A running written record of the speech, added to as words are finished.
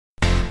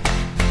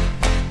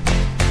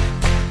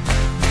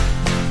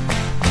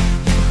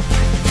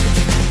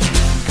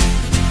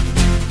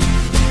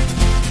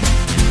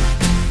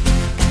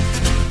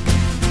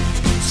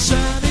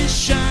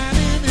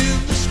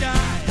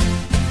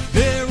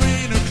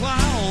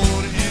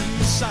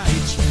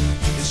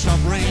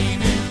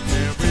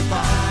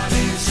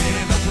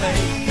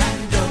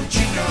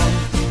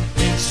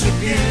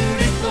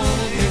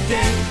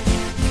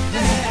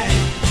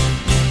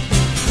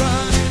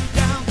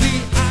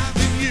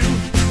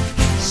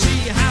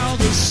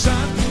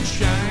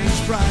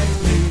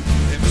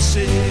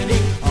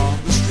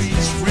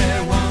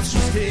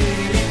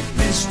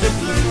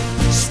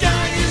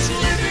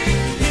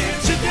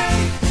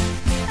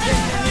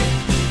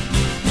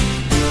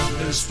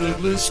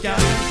blue sky,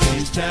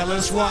 please tell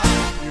us why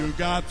you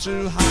got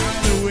to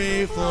hide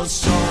away for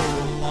so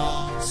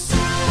long.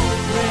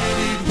 Where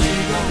did we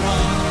go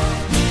wrong?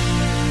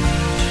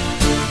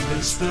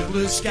 Mr.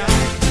 Blue Sky,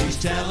 please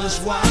tell us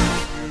why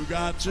you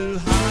got to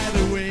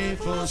hide away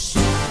for so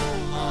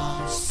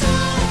long.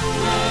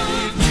 Where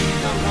did we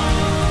go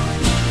wrong?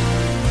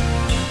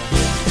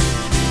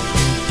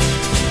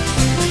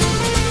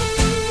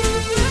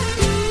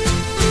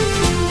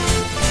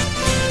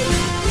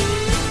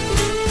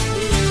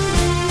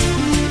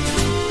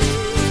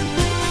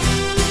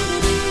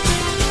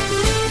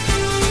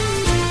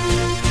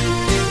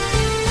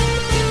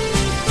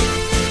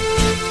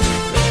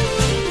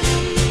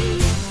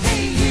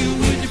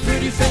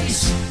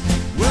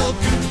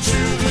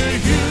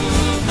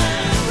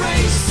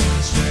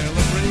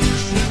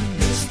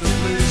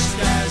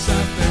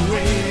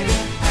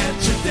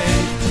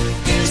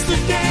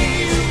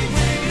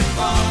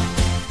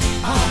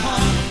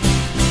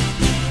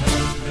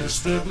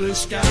 Mr. Blue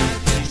Sky,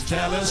 please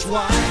tell us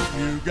why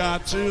you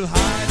got to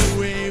hide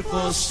away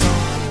for so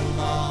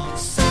long.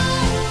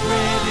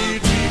 Where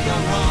did we go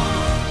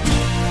wrong?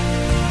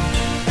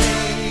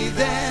 Hey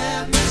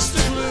there,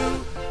 Mr.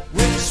 Blue,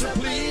 we're so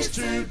pleased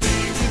to be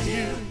with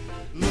you.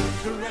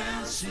 Look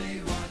around,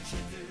 see what